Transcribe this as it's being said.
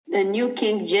The New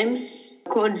King James,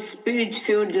 called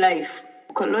Spirit-Filled Life.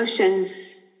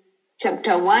 Colossians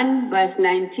chapter 1, verse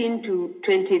 19 to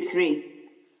 23.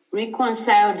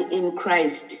 Reconciled in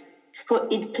Christ. For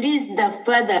it pleased the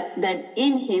Father that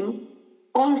in him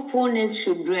all fullness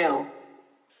should dwell.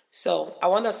 So I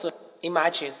want us to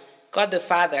imagine God the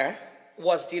Father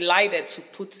was delighted to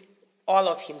put all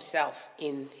of himself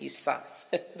in his Son.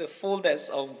 The fullness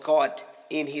of God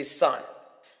in his Son.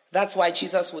 That's why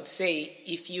Jesus would say,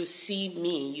 if you see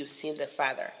me, you've seen the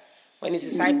Father. When his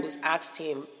disciples asked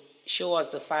him, show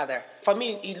us the Father. For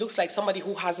me, it looks like somebody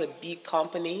who has a big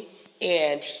company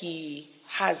and he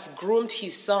has groomed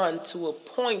his son to a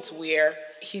point where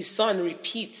his son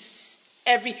repeats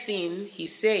everything he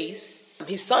says.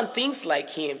 His son thinks like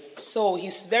him. So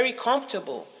he's very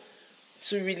comfortable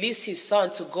to release his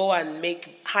son to go and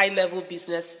make high-level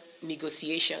business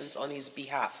negotiations on his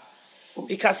behalf.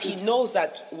 Because he knows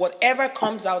that whatever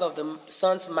comes out of the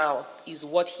son's mouth is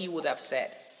what he would have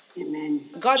said. Amen.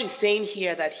 God is saying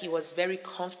here that he was very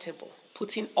comfortable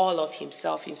putting all of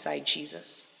himself inside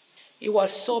Jesus. It was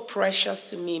so precious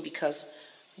to me because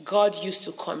God used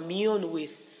to commune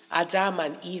with Adam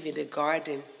and Eve in the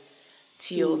garden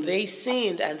till they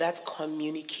sinned and that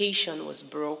communication was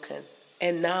broken.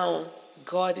 And now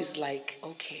God is like,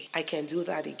 okay, I can do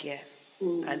that again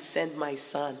and send my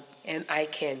son. And I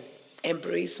can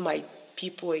embrace my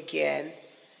people again.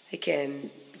 I can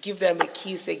give them a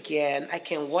kiss again. I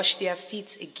can wash their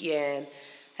feet again.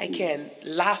 I can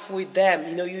laugh with them.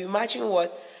 You know, you imagine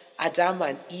what Adam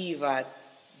and Eve are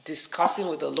discussing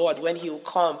with the Lord when he will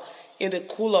come in the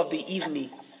cool of the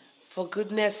evening. For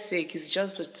goodness sake, it's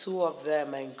just the two of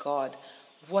them and God.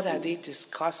 What are they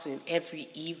discussing every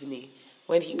evening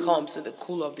when he comes in the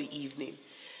cool of the evening?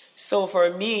 So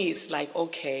for me, it's like,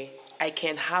 okay, I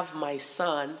can have my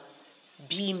son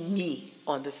be me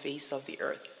on the face of the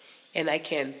earth. And I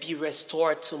can be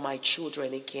restored to my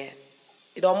children again.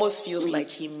 It almost feels like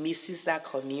he misses that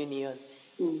communion.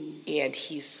 And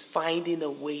he's finding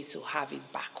a way to have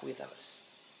it back with us.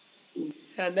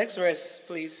 Next verse,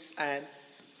 please, Anne.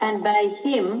 And by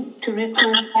him to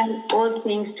reconcile all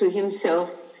things to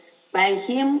himself, by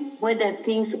him, whether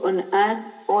things on earth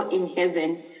or in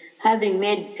heaven, having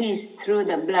made peace through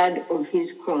the blood of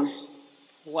his cross.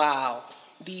 Wow.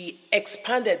 The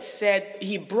expanded said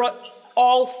he brought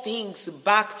all things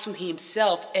back to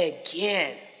himself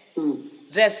again.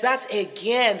 There's that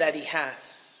again that he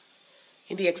has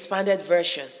in the expanded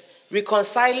version.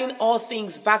 Reconciling all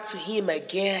things back to him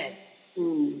again.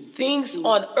 Things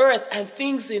on earth and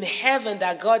things in heaven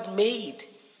that God made.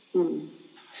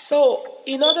 So,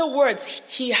 in other words,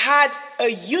 he had a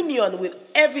union with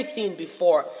everything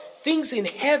before. Things in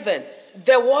heaven.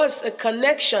 There was a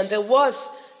connection. There was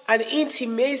an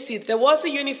intimacy. There was a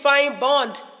unifying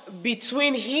bond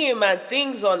between him and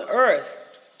things on earth.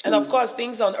 And of course,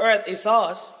 things on earth is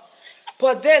us.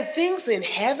 But then things in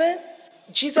heaven,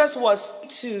 Jesus was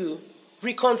to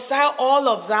reconcile all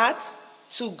of that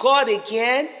to God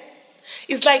again.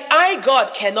 It's like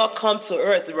God cannot come to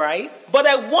earth, right? But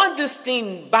I want this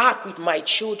thing back with my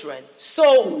children.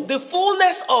 So the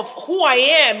fullness of who I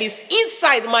am is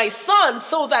inside my son,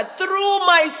 so that through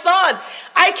my son,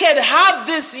 I can have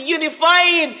this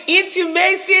unifying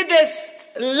intimacy, this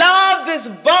love, this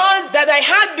bond that I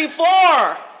had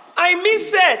before. I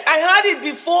miss it. I had it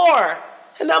before.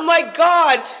 And I'm like,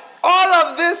 God, all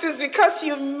of this is because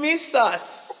you miss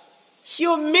us.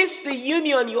 You miss the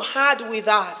union you had with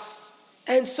us.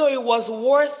 And so it was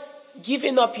worth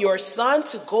giving up your son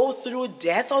to go through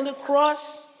death on the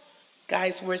cross.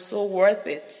 Guys, we're so worth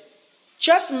it.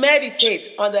 Just meditate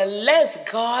on the length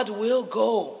God will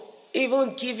go, even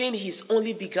giving his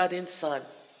only begotten son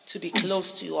to be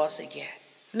close to us again.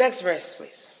 Next verse,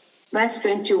 please. Verse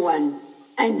 21.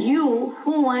 And you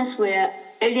who once were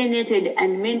alienated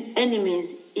and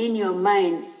enemies in your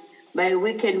mind by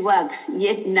wicked works,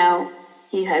 yet now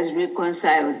he has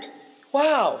reconciled.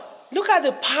 Wow. Look at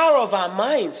the power of our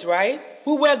minds, right?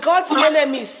 We were God's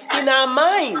enemies in our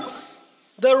minds.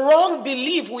 The wrong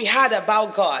belief we had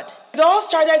about God. It all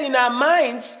started in our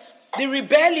minds. The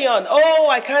rebellion. Oh,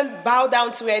 I can't bow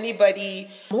down to anybody.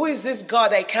 Who is this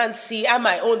God I can't see? I'm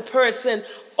my own person.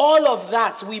 All of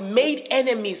that. We made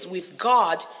enemies with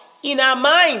God in our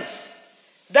minds.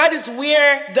 That is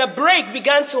where the break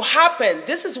began to happen.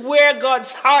 This is where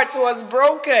God's heart was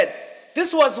broken.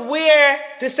 This was where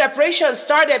the separation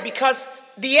started, because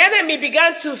the enemy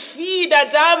began to feed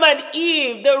Adam and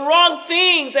Eve the wrong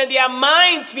things, and their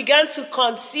minds began to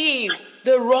conceive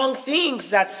the wrong things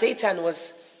that Satan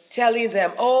was telling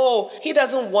them. Oh, he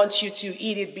doesn't want you to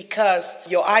eat it because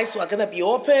your eyes are going to be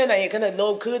open and you're going to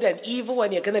know good and evil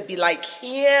and you're going to be like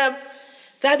him.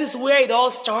 That is where it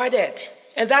all started.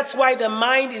 And that's why the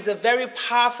mind is a very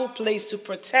powerful place to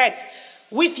protect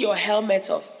with your helmet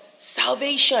of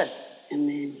salvation.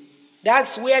 Amen.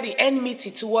 That's where the enmity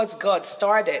towards God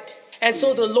started. And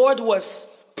so the Lord was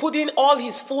putting all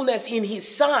his fullness in his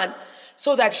Son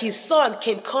so that his Son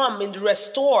can come and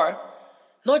restore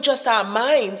not just our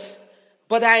minds,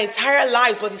 but our entire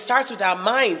lives. But it starts with our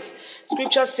minds.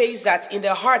 Scripture says that in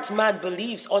the heart man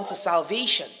believes unto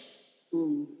salvation.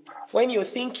 When you're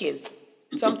thinking,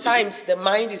 sometimes the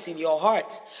mind is in your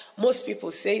heart. Most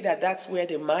people say that that's where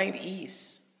the mind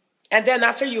is. And then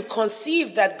after you've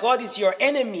conceived that God is your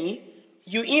enemy,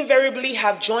 you invariably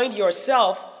have joined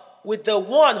yourself with the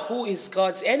one who is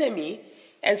God's enemy.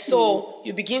 And so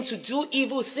you begin to do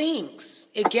evil things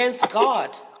against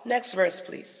God. Next verse,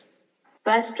 please.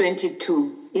 Verse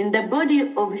 22. In the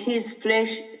body of his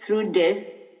flesh through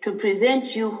death, to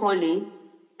present you holy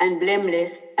and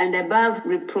blameless and above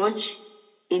reproach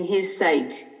in his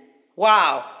sight.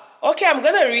 Wow. Okay, I'm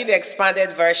going to read the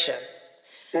expanded version.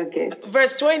 Okay.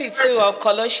 Verse 22 of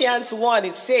Colossians 1,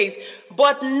 it says,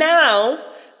 but now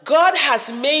God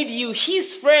has made you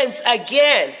his friends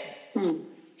again.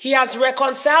 He has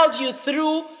reconciled you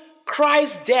through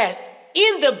Christ's death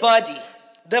in the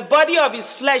body of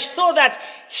his flesh, so that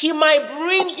he might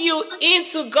bring you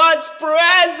into God's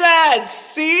presence.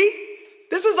 See?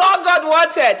 This is all God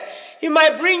wanted. He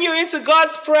might bring you into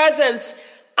God's presence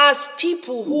as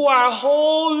people who are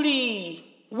holy,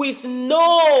 with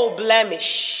no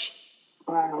blemish.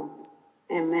 Wow.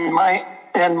 Amen.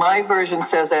 My version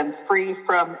says, and free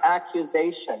from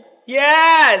accusation.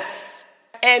 Yes.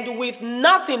 And with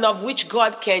nothing of which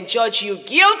God can judge you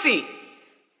guilty.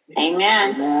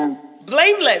 Amen. Amen.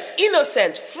 Blameless,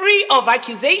 innocent, free of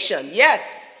accusation.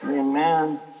 Yes.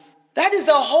 Amen. That is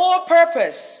the whole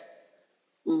purpose.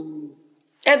 And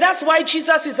that's why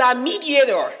Jesus is our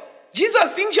mediator.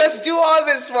 Jesus didn't just do all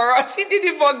this for us. He did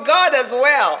it for God as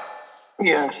well.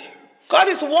 Yes. God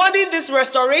is wanting this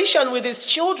restoration with his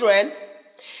children.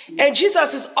 And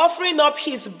Jesus is offering up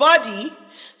his body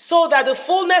so that the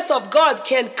fullness of God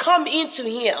can come into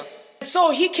him.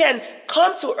 So he can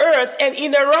come to earth and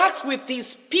interact with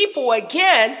these people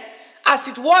again as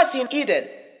it was in Eden.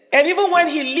 And even when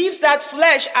he leaves that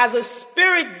flesh as a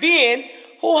spirit being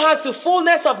who has the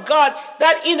fullness of God,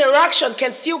 that interaction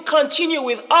can still continue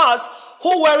with us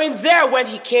who weren't there when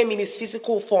he came in his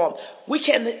physical form. We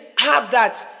can have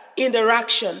that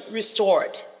interaction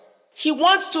restored. He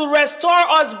wants to restore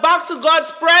us back to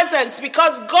God's presence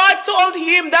because God told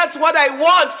him, that's what I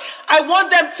want. I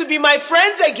want them to be my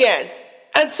friends again.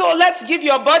 And so let's give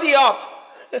your body up.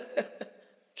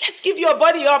 Let's give your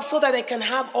body up so that I can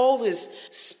have all these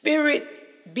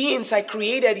spirit beings I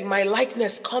created in my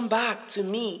likeness come back to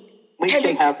me. We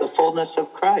can have the fullness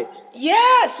of Christ.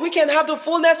 Yes, we can have the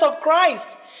fullness of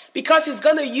Christ because he's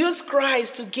going to use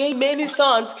Christ to gain many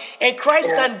sons, and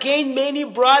Christ can gain many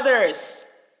brothers.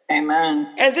 Amen.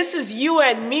 And this is you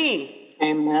and me.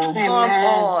 Amen. Come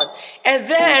on. And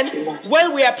then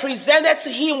when we are presented to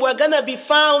him, we're going to be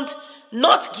found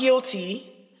not guilty,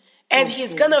 and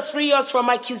he's going to free us from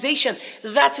accusation.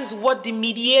 That is what the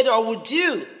mediator would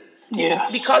do.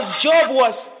 Yes. Because Job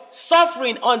was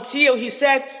suffering until he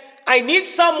said, I need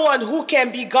someone who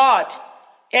can be God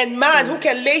and man, who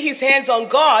can lay his hands on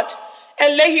God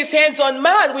and lay his hands on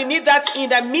man. We need that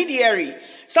intermediary,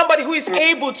 somebody who is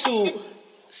able to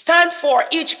stand for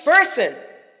each person.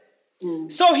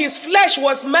 So his flesh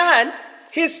was man,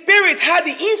 his spirit had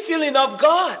the infilling of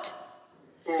God.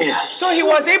 Yes. So he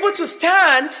was able to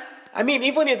stand. I mean,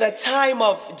 even in the time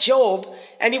of Job,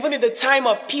 and even in the time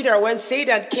of Peter, when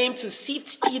Satan came to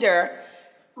sift Peter,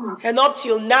 and up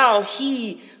till now,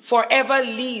 he forever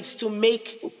lives to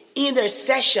make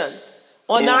intercession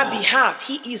on our behalf.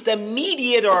 He is the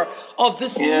mediator of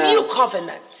this new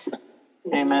covenant.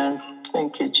 Amen.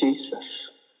 Thank you, Jesus.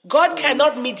 God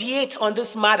cannot mediate on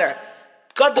this matter.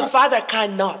 God the Father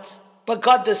cannot, but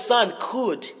God the Son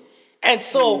could. And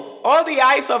so all the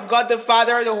eyes of God the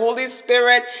Father, the Holy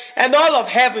Spirit, and all of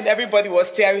heaven, everybody was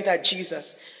staring at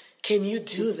Jesus. Can you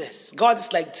do this? God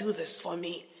is like, do this for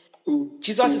me.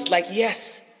 Jesus is like,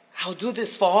 yes, I'll do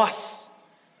this for us.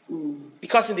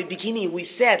 Because in the beginning we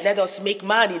said, let us make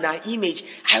man in our image.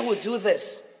 I will do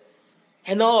this.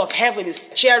 And all of heaven is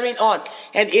cheering on.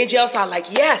 And angels are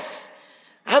like, yes,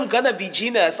 I'm going to be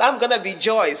Genius. I'm going to be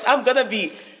Joyce. I'm going to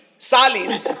be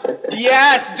Sally's.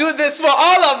 Yes, do this for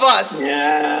all of us.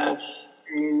 Yes.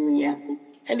 Hallelujah.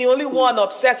 And the only one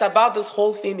upset about this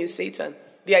whole thing is Satan,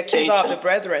 the accuser of the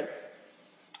brethren.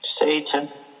 Satan.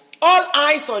 All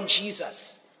eyes on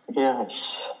Jesus.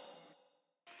 Yes.